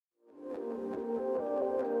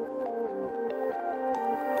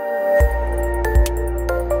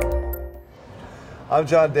I'm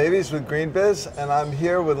John Davies with GreenBiz, and I'm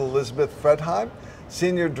here with Elizabeth Fretheim,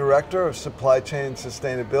 Senior Director of Supply Chain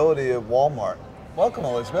Sustainability at Walmart. Welcome,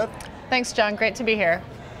 Elizabeth. Thanks, John. Great to be here.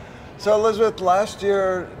 So, Elizabeth, last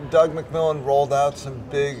year, Doug McMillon rolled out some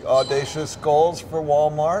big, audacious goals for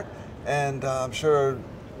Walmart, and I'm sure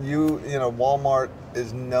Walmart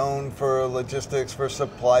is known for logistics, for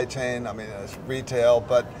supply chain. I mean, it's retail,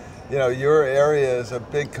 but your area is a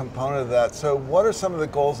big component of that. So what are some of the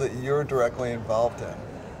goals that you're directly involved in?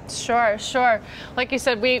 Sure. Like you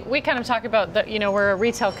said, we kind of talk about that, we're a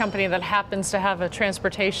retail company that happens to have a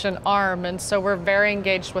transportation arm, and so we're very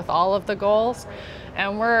engaged with all of the goals.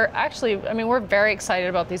 And we're very excited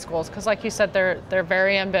about these goals because, like you said, they're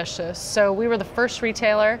very ambitious. So we were the first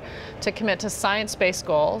retailer to commit to science-based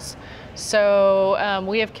goals. So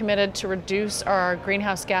we have committed to reduce our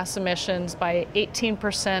greenhouse gas emissions by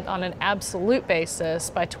 18% on an absolute basis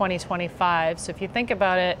by 2025. So if you think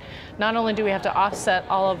about it, not only do we have to offset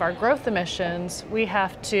all of our growth emissions, we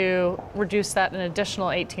have to reduce that an additional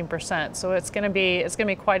 18%. So it's going to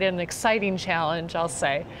be quite an exciting challenge, I'll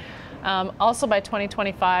say. Also by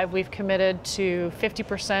 2025, we've committed to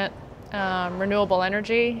 50% renewable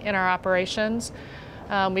energy in our operations.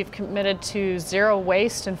 We've committed to zero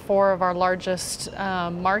waste in 4 of our largest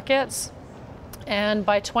markets. And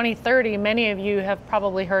by 2030, many of you have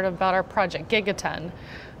probably heard about our Project Gigaton,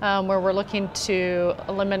 where we're looking to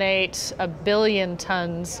eliminate 1 billion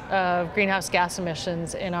tons of greenhouse gas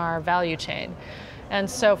emissions in our value chain. And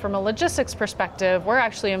so from a logistics perspective, we're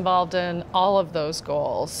actually involved in all of those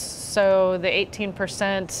goals. So the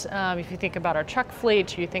 18%, if you think about our truck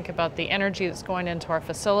fleet, you think about the energy that's going into our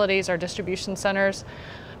facilities, our distribution centers,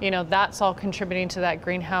 that's all contributing to that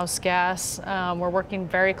greenhouse gas. We're working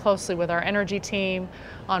very closely with our energy team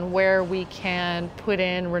on where we can put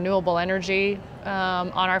in renewable energy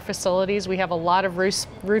on our facilities. We have a lot of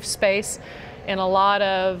roof space in a lot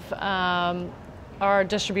of our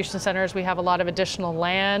distribution centers. We have a lot of additional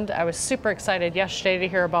land. I was super excited yesterday to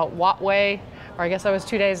hear about Wattway, or I guess that was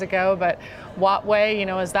 2 days ago, but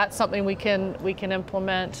Wattway, is that something we can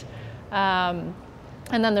implement? And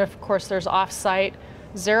then of course there's off-site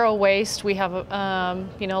zero waste. We have,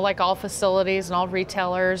 like all facilities and all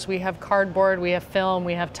retailers, we have cardboard, we have film,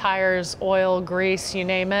 we have tires, oil, grease, you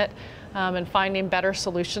name it. And finding better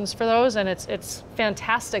solutions for those. And it's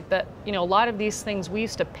fantastic that, a lot of these things we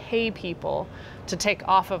used to pay people to take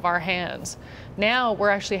off of our hands. Now we're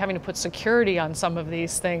actually having to put security on some of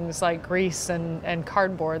these things like grease and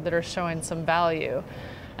cardboard that are showing some value.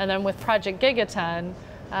 And then with Project Gigaton,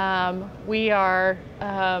 we are,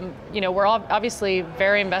 we're all obviously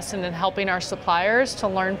very invested in helping our suppliers to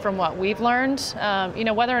learn from what we've learned.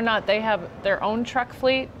 Whether or not they have their own truck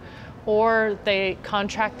fleet or they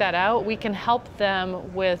contract that out, we can help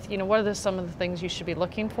them with, what are some of the things you should be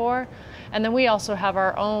looking for. And then we also have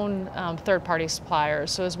our own third-party suppliers.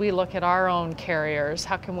 So as we look at our own carriers,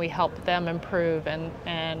 how can we help them improve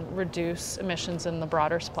and reduce emissions in the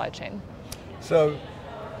broader supply chain? So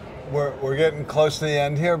we're getting close to the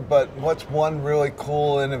end here, but what's one really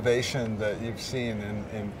cool innovation that you've seen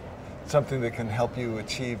in something that can help you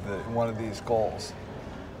achieve one of these goals?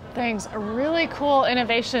 Thanks. A really cool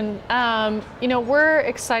innovation. We're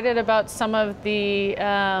excited about some of the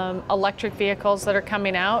electric vehicles that are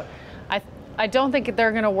coming out. I don't think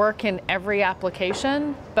they're going to work in every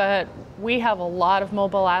application, but we have a lot of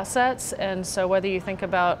mobile assets, and so whether you think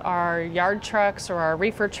about our yard trucks or our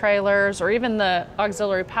reefer trailers or even the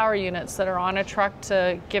auxiliary power units that are on a truck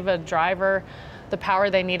to give a driver the power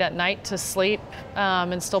they need at night to sleep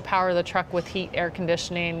and still power the truck with heat, air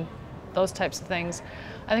conditioning, those types of things.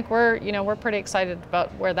 I think we're pretty excited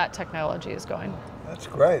about where that technology is going. That's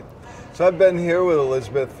great. So I've been here with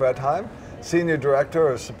Elizabeth Fretheim, Senior Director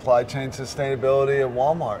of Supply Chain Sustainability at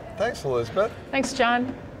Walmart. Thanks, Elizabeth. Thanks,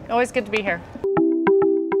 John. Always good to be here.